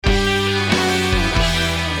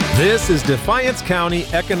This is Defiance County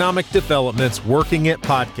Economic Development's Working It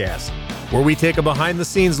podcast, where we take a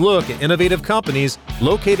behind-the-scenes look at innovative companies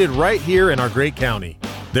located right here in our great county.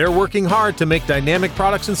 They're working hard to make dynamic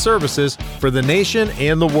products and services for the nation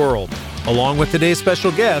and the world. Along with today's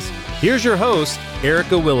special guest, here's your host,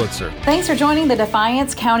 Erica Willitzer. Thanks for joining the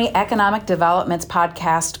Defiance County Economic Development's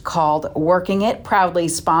podcast called Working It, proudly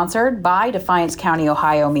sponsored by Defiance County,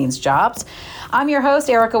 Ohio Means Jobs. I'm your host,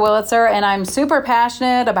 Erica Willitzer, and I'm super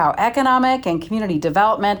passionate about economic and community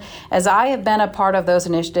development as I have been a part of those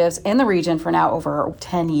initiatives in the region for now over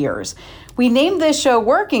 10 years. We named this show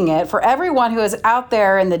Working It for everyone who is out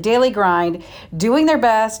there in the daily grind, doing their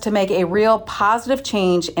best to make a real positive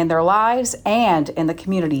change in their lives and in the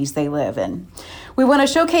communities they live in. We want to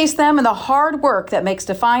showcase them and the hard work that makes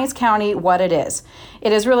Defiance County what it is.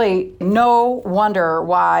 It is really no wonder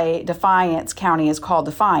why Defiance County is called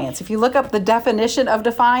Defiance. If you look up the definition of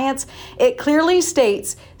defiance, it clearly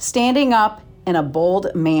states standing up in a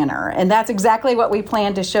bold manner. And that's exactly what we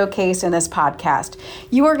plan to showcase in this podcast.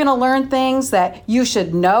 You are going to learn things that you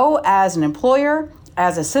should know as an employer,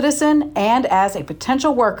 as a citizen, and as a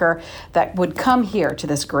potential worker that would come here to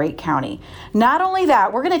this great county. Not only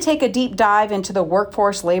that, we're going to take a deep dive into the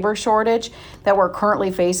workforce labor shortage that we're currently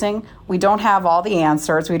facing. We don't have all the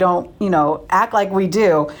answers. We don't, act like we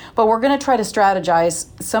do, but we're going to try to strategize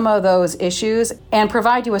some of those issues and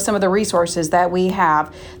provide you with some of the resources that we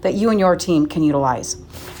have that you and your team can utilize.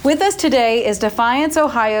 With us today is Defiance,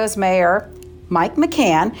 Ohio's Mayor, Mike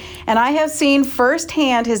McCann, and I have seen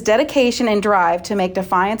firsthand his dedication and drive to make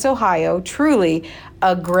Defiance, Ohio truly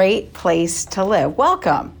a great place to live.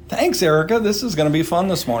 Welcome. Thanks, Erica. This is going to be fun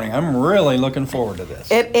this morning. I'm really looking forward to this.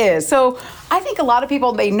 It is. So I think a lot of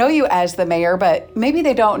people, they know you as the mayor, but maybe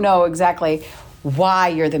they don't know exactly why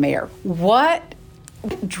you're the mayor. What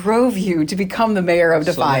drove you to become the mayor of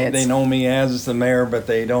Defiance? So they know me as the mayor, but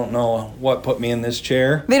they don't know what put me in this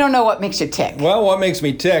chair. They don't know what makes you tick. Well, what makes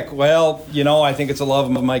me tick? Well, I think it's a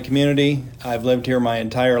love of my community. I've lived here my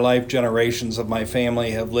entire life. Generations of my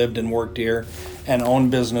family have lived and worked here and owned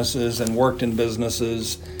businesses and worked in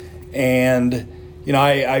businesses. And,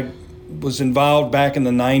 I was involved back in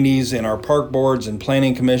the 90s in our park boards and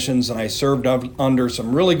planning commissions, and I served under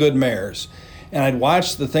some really good mayors. And I'd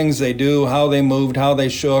watch the things they do, how they moved, how they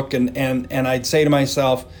shook, and I'd say to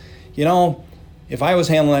myself, if I was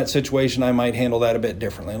handling that situation, I might handle that a bit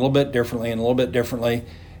differently, a little bit differently, and a little bit differently.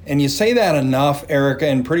 And you say that enough, Erica,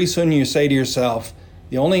 and pretty soon you say to yourself,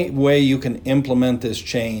 the only way you can implement this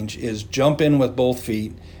change is jump in with both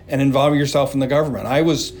feet and involve yourself in the government. I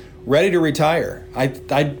was ready to retire. I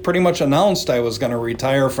pretty much announced I was going to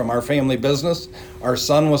retire from our family business. Our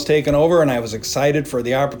son was taking over, and I was excited for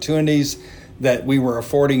the opportunities that we were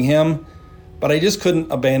affording him, but I just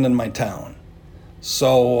couldn't abandon my town.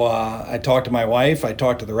 So I talked to my wife, I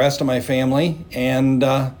talked to the rest of my family, and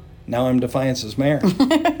now I'm Defiance's mayor.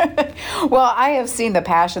 Well, I have seen the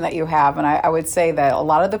passion that you have, and I would say that a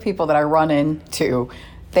lot of the people that I run into,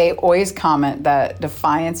 they always comment that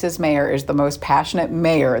Defiance's mayor is the most passionate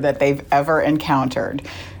mayor that they've ever encountered.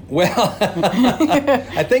 Well,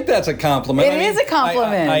 I think that's a compliment. It is a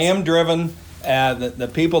compliment. I am driven.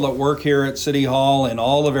 The people that work here at City Hall in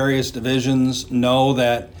all the various divisions know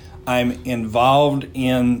that I'm involved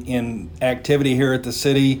in activity here at the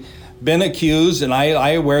city. Been accused, and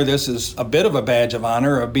I wear this as a bit of a badge of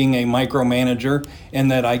honor, of being a micromanager,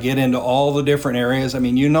 and that I get into all the different areas. I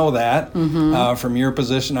mean, you know that from your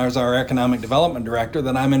position as our economic development director,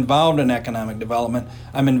 that I'm involved in economic development.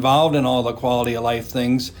 I'm involved in all the quality of life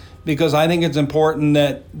things, because I think it's important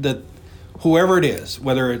that whoever it is,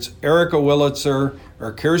 whether it's Erica Willitzer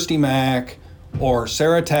or Kirsty Mack or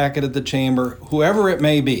Sarah Tackett at the Chamber, whoever it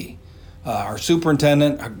may be, our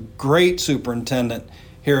superintendent, a great superintendent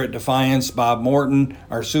here at Defiance, Bob Morton,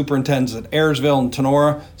 our superintendents at Ayersville and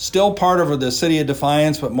Tenora, still part of the city of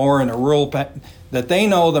Defiance, but more in a rural, that they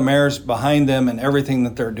know the mayor's behind them and everything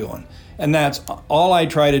that they're doing. And that's all I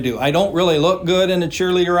try to do. I don't really look good in a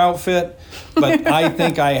cheerleader outfit, but I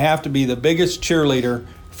think I have to be the biggest cheerleader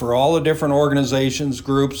for all the different organizations,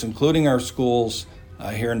 groups, including our schools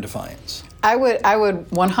here in Defiance. I would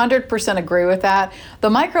 100% agree with that. The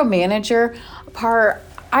micromanager part,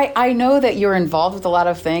 I know that you're involved with a lot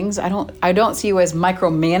of things. I don't see you as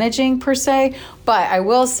micromanaging per se, but I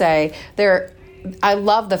will say I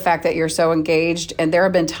love the fact that you're so engaged, and there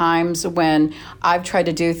have been times when I've tried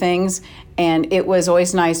to do things, and it was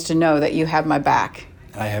always nice to know that you have my back.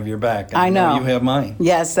 I have your back. I know. You have mine.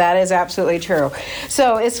 Yes, that is absolutely true.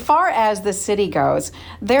 So as far as the city goes,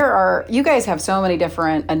 you guys have so many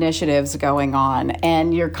different initiatives going on,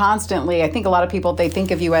 and you're constantly, I think a lot of people, they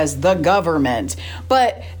think of you as the government,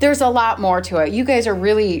 but there's a lot more to it. You guys are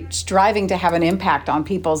really striving to have an impact on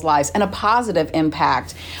people's lives and a positive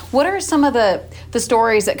impact. What are some of the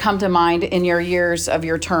stories that come to mind in your years of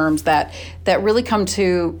your terms that really come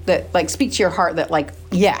to, that like speak to your heart, that like,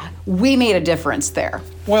 yeah, we made a difference there?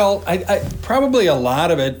 Well, I probably a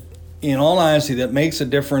lot of it, in all honesty, that makes a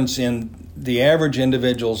difference in the average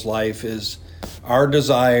individual's life is our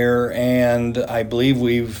desire, and I believe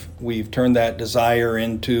we've turned that desire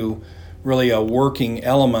into really a working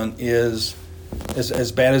element, is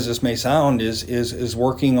as bad as this may sound, is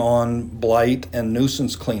working on blight and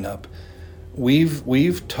nuisance cleanup.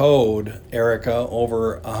 We've towed, Erica,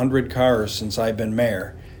 over 100 cars since I've been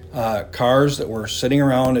mayor. Cars that were sitting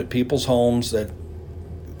around at people's homes that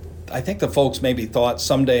I think the folks maybe thought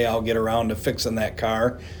someday I'll get around to fixing that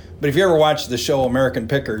car. But if you ever watch the show American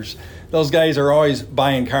Pickers, those guys are always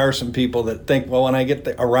buying cars from people that think, well, when I get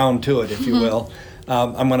around to it, if you will,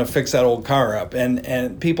 I'm going to fix that old car up.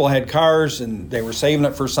 And people had cars and they were saving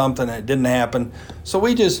it for something and it didn't happen. So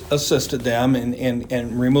we just assisted them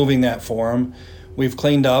in removing that for them. We've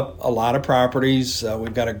cleaned up a lot of properties.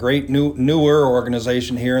 We've got a great newer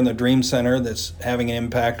organization here in the Dream Center that's having an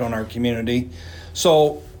impact on our community.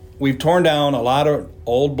 So we've torn down a lot of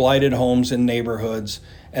old blighted homes in neighborhoods,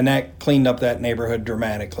 and that cleaned up that neighborhood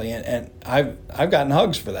dramatically. And I've gotten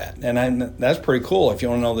hugs for that, and that's pretty cool if you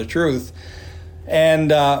want to know the truth.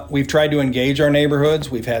 And we've tried to engage our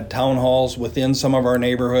neighborhoods. We've had town halls within some of our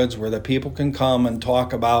neighborhoods where the people can come and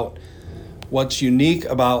talk about what's unique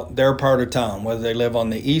about their part of town, whether they live on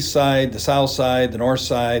the east side, the south side, the north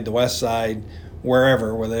side, the west side,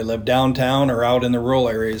 wherever, whether they live downtown or out in the rural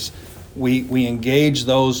areas. We engage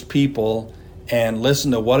those people and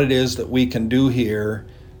listen to what it is that we can do here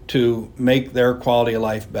to make their quality of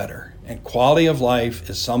life better. And quality of life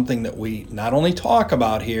is something that we not only talk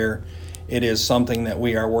about here, it is something that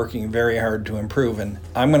we are working very hard to improve. And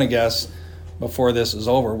I'm going to guess before this is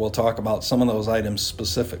over, we'll talk about some of those items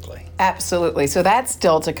specifically. Absolutely. So that's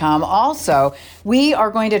still to come. Also, we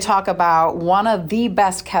are going to talk about one of the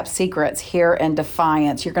best kept secrets here in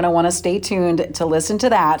Defiance. You're going to want to stay tuned to listen to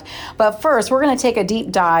that. But first, we're going to take a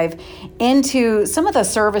deep dive into some of the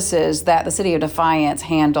services that the City of Defiance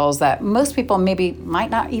handles that most people maybe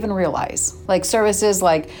might not even realize. Like services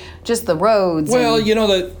like just the roads. Well, you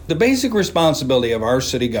know, the basic responsibility of our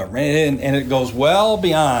city government, and it goes well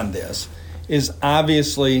beyond this, is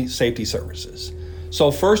obviously safety services.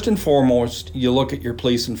 So first and foremost, you look at your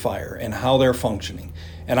police and fire and how they're functioning.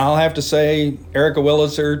 And I'll have to say, Erica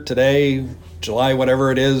Willitzer, today, July,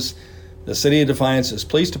 whatever it is, the City of Defiance's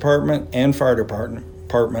police department and fire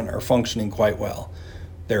department are functioning quite well.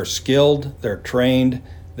 They're skilled, they're trained,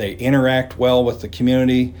 they interact well with the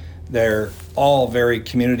community. They're all very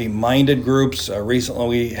community-minded groups. Recently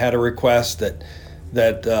we had a request that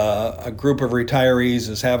a group of retirees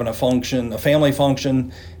is having a family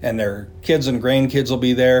function, and their kids and grandkids will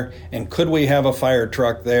be there, and could we have a fire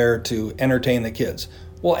truck there to entertain the kids?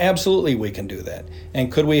 Well, absolutely we can do that. And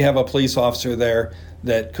could we have a police officer there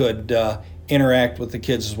that could interact with the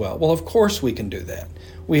kids as well? Well, of course we can do that.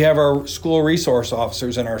 We have our school resource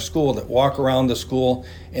officers in our school that walk around the school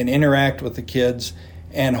and interact with the kids,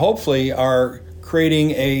 and hopefully are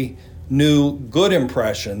creating a new good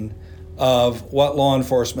impression of what law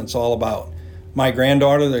enforcement's all about. My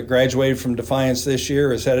granddaughter that graduated from Defiance this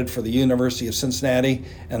year is headed for the University of Cincinnati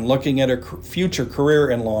and looking at a future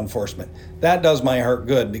career in law enforcement. That does my heart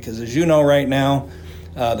good, because as you know right now,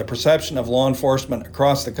 the perception of law enforcement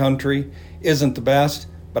across the country isn't the best,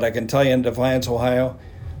 but I can tell you in Defiance, Ohio,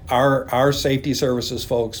 our safety services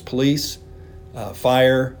folks, police,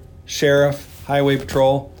 fire, sheriff, highway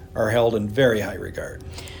patrol, are held in very high regard.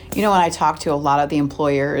 You know, when I talk to a lot of the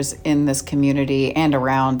employers in this community and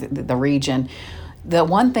around the region, the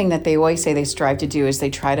one thing that they always say they strive to do is they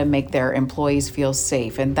try to make their employees feel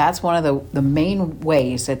safe. And that's one of the main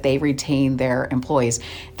ways that they retain their employees.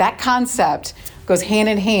 That concept goes hand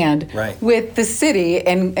in hand with the city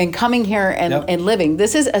and coming here and living.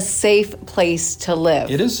 This is a safe place to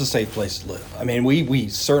live. It is a safe place to live. I mean, we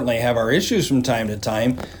certainly have our issues from time to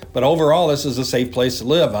time, but overall, this is a safe place to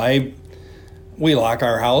live. We lock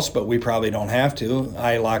our house, but we probably don't have to.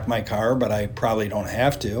 I lock my car, but I probably don't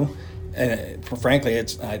have to. And frankly,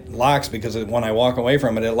 it locks because when I walk away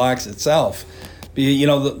from it, it locks itself. You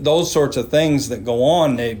know, those sorts of things that go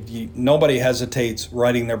on, nobody hesitates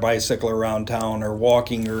riding their bicycle around town or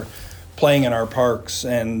walking or playing in our parks.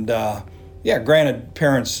 And Yeah, granted,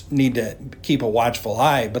 parents need to keep a watchful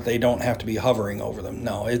eye, but they don't have to be hovering over them.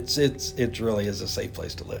 No, it really is a safe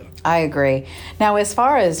place to live. I agree. Now, as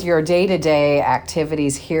far as your day-to-day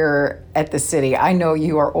activities here at the city, I know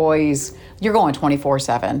you're going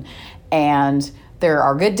 24/7, and there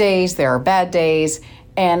are good days, there are bad days,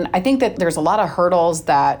 and I think that there's a lot of hurdles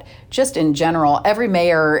that just in general, every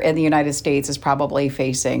mayor in the United States is probably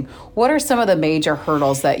facing. What are some of the major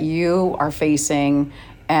hurdles that you are facing,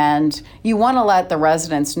 and you want to let the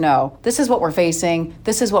residents know this is what we're facing,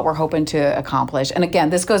 this is what we're hoping to accomplish? And again,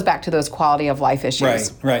 this goes back to those quality of life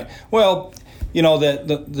issues. Right. Well,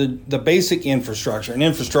 the basic infrastructure, and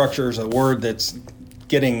infrastructure is a word that's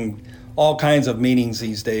getting all kinds of meanings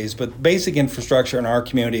these days, but basic infrastructure in our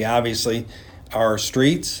community, obviously, our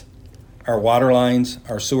streets, our water lines,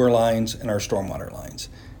 our sewer lines, and our stormwater lines.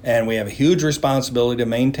 And we have a huge responsibility to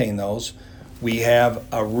maintain those. We have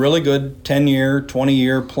a really good 10-year,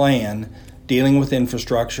 20-year plan dealing with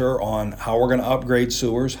infrastructure on how we're going to upgrade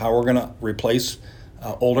sewers, how we're going to replace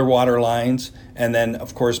older water lines, and then,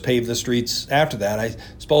 of course, pave the streets after that. I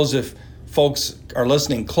suppose if folks are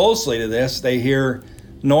listening closely to this, they hear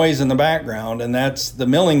noise in the background, and that's the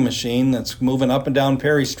milling machine that's moving up and down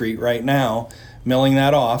Perry Street right now, milling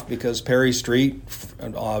that off because Perry Street,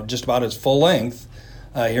 just about its full length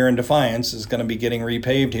here in Defiance, is going to be getting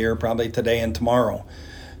repaved here probably today and tomorrow.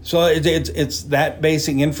 So it's that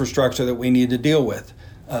basic infrastructure that we need to deal with.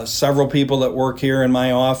 Several people that work here in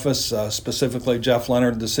my office, specifically Jeff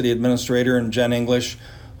Leonard, the city administrator, and Jen English,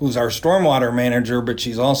 who's our stormwater manager, but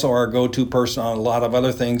she's also our go-to person on a lot of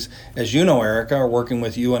other things. As you know, Erica, are working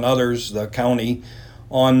with you and others, the county,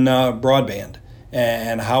 on broadband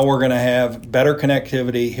and how we're going to have better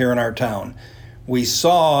connectivity here in our town. We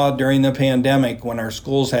saw during the pandemic when our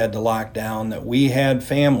schools had to lock down that we had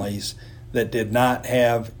families that did not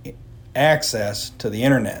have access to the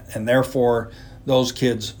internet, and therefore those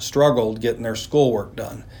kids struggled getting their schoolwork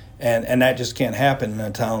done. And that just can't happen in a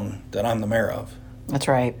town that I'm the mayor of. That's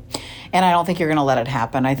right. And I don't think you're going to let it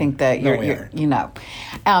happen. I think that you're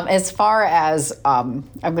as far as, I'm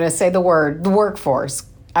going to say the workforce.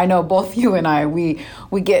 I know both you and I, we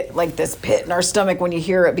get like this pit in our stomach when you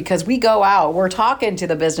hear it, because we go out, we're talking to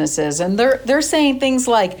the businesses, and they're saying things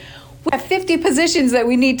like, we have 50 positions that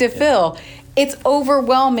we need to fill. It's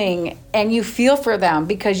overwhelming, and you feel for them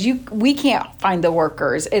because we can't find the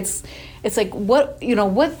workers. It's like, what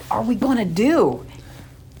are we going to do?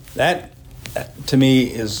 That to me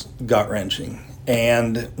is gut-wrenching.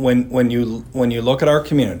 And when you look at our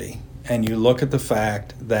community and you look at the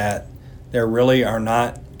fact that there really are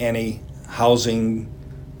not any housing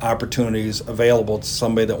opportunities available to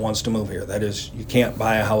somebody that wants to move here. That is, you can't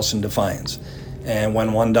buy a house in Defiance. And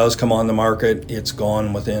when one does come on the market, it's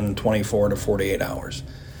gone within 24 to 48 hours.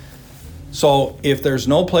 So if there's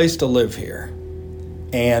no place to live here,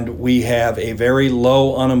 and we have a very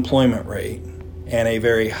low unemployment rate and a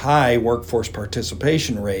very high workforce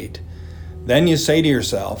participation rate, then you say to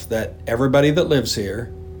yourself that everybody that lives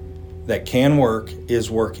here that can work is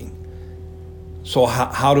working. So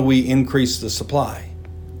how do we increase the supply?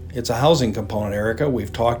 It's a housing component, Erica.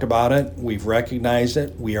 We've talked about it. We've recognized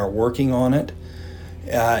it. We are working on it.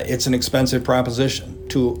 It's an expensive proposition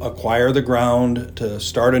to acquire the ground, to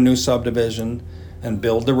start a new subdivision and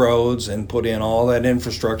build the roads and put in all that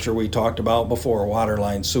infrastructure we talked about before, water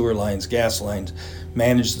lines, sewer lines, gas lines,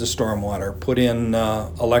 manage the stormwater, put in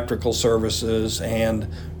electrical services and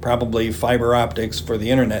probably fiber optics for the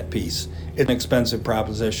internet piece. It's an expensive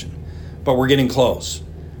proposition, but we're getting close.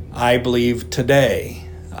 I believe today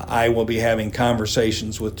I will be having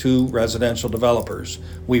conversations with 2 residential developers.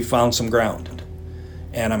 We've found some ground,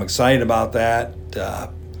 and I'm excited about that.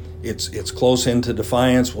 It's close into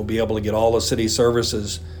Defiance. We'll be able to get all the city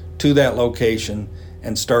services to that location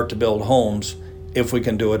and start to build homes if we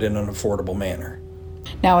can do it in an affordable manner.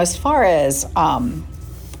 Now, as far as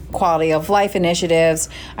quality of life initiatives,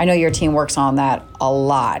 I know your team works on that a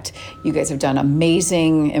lot. You guys have done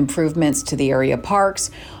amazing improvements to the area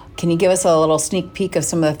parks. Can you give us a little sneak peek of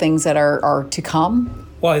some of the things that are to come?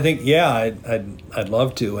 Well, I think, I'd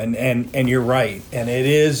love to, and you're right. And it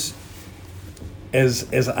is,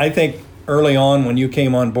 as I think early on when you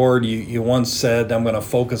came on board, you once said, I'm going to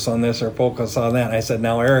focus on this or focus on that. And I said,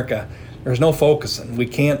 now, Erica, there's no focusing. We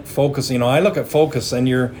can't focus. I look at focus, and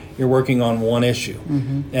you're working on one issue.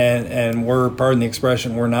 Mm-hmm. And we're, pardon the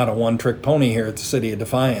expression, we're not a one-trick pony here at the City of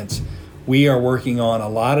Defiance. We are working on a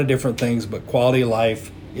lot of different things, but quality of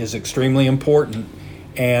life is extremely important.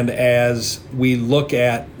 And as we look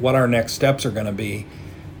at what our next steps are going to be,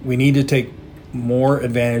 we need to take more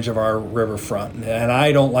advantage of our riverfront. And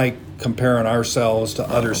I don't like comparing ourselves to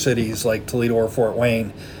other cities like Toledo or Fort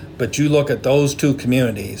Wayne, but you look at those two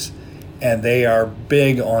communities, and they are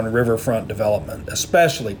big on riverfront development,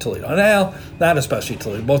 especially Toledo. Now, not especially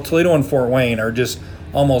Toledo. Both Toledo and Fort Wayne are just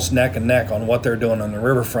almost neck and neck on what they're doing on the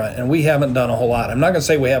riverfront, and we haven't done a whole lot. I'm not going to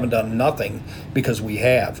say we haven't done nothing, because we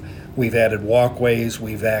have. We've added walkways,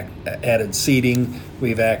 we've added seating,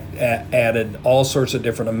 we've added all sorts of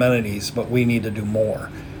different amenities, but we need to do more.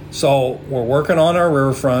 So we're working on our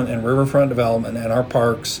riverfront and riverfront development and our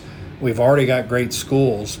parks. We've already got great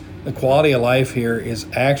schools. The quality of life here is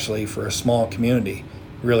actually, for a small community,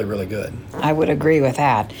 really, really good. I would agree with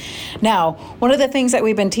that. Now, one of the things that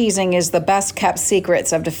we've been teasing is the best kept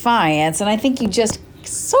secrets of Defiance, and I think you just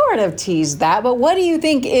sort of teased that, but what do you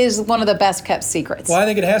think is one of the best kept secrets? Well, I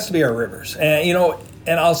think it has to be our rivers. And,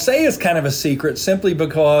 and I'll say it's kind of a secret simply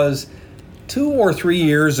because 2 or 3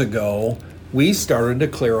 years ago, we started to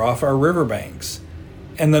clear off our riverbanks.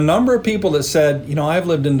 And the number of people that said, I've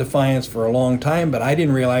lived in Defiance for a long time, but I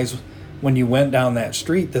didn't realize when you went down that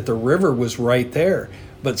street that the river was right there.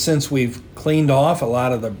 But since we've cleaned off a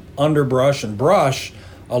lot of the underbrush and brush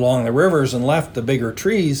along the rivers and left the bigger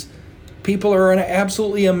trees, people are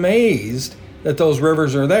absolutely amazed that those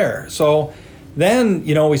rivers are there. So then,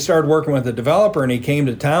 we started working with the developer, and he came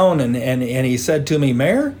to town and he said to me,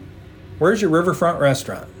 "Mayor, where's your riverfront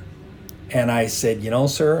restaurant?" And I said,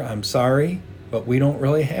 "Sir, I'm sorry, but we don't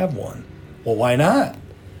really have one." "Well, why not?"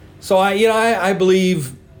 So I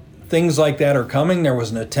believe things like that are coming. There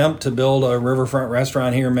was an attempt to build a riverfront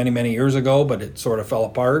restaurant here many, many years ago, but it sort of fell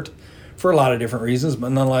apart for a lot of different reasons,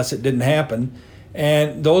 but nonetheless, it didn't happen.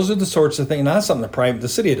 And those are the sorts of things, not something the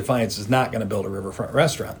city of Defiance is not going to build a riverfront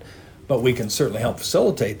restaurant, but we can certainly help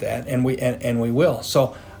facilitate that, and we will.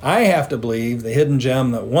 So I have to believe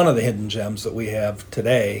one of the hidden gems that we have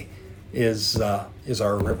today is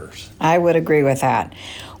our rivers. I would agree with that.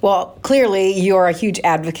 Well, clearly you're a huge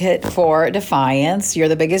advocate for Defiance. You're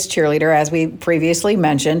the biggest cheerleader, as we previously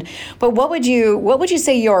mentioned. But what would you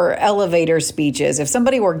say your elevator speech is? If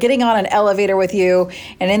somebody were getting on an elevator with you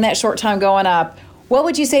and in that short time going up, what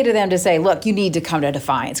would you say to them to say, look, you need to come to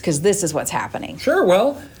Defiance because this is what's happening? Sure.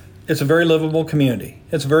 Well, it's a very livable community.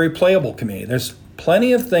 It's a very playable community. There's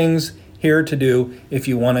plenty of things here to do if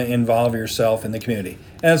you want to involve yourself in the community.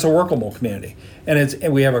 And it's a workable community. And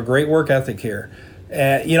we have a great work ethic here.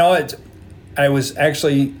 I was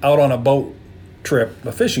actually out on a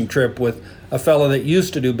fishing trip with a fellow that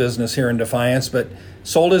used to do business here in Defiance, but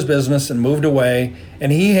sold his business and moved away.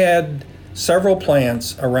 And he had several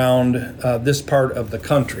plants around this part of the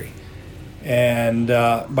country. And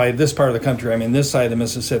by this part of the country, I mean this side of the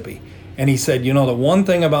Mississippi. And he said, the one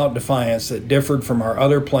thing about Defiance that differed from our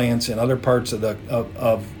other plants in other parts of the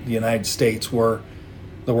United States were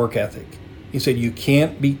the work ethic. He said, you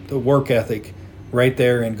can't beat the work ethic right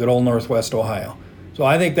there in good old Northwest Ohio. So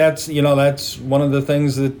I think that's one of the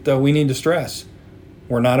things that we need to stress.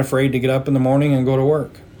 We're not afraid to get up in the morning and go to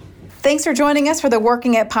work. Thanks for joining us for the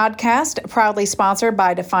Working It podcast, proudly sponsored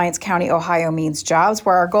by Defiance County, Ohio Means Jobs,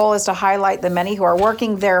 where our goal is to highlight the many who are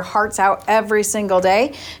working their hearts out every single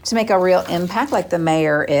day to make a real impact like the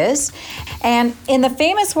mayor is. And in the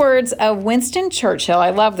famous words of Winston Churchill, I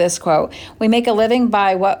love this quote, "We make a living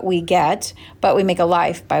by what we get, but we make a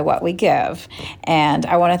life by what we give." And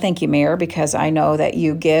I want to thank you, Mayor, because I know that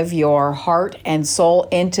you give your heart and soul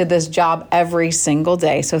into this job every single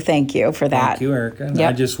day. So thank you for that. Thank you, Erica. Yep.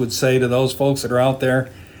 I just would say to those folks that are out there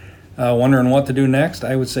wondering what to do next,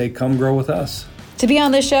 I would say come grow with us. To be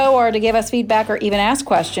on the show or to give us feedback or even ask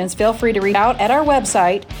questions, feel free to reach out at our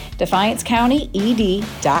website,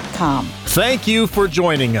 DefianceCountyED.com. Thank you for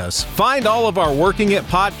joining us. Find all of our Working It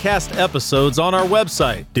podcast episodes on our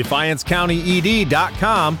website,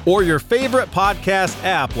 DefianceCountyED.com, or your favorite podcast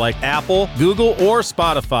app like Apple, Google, or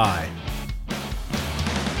Spotify.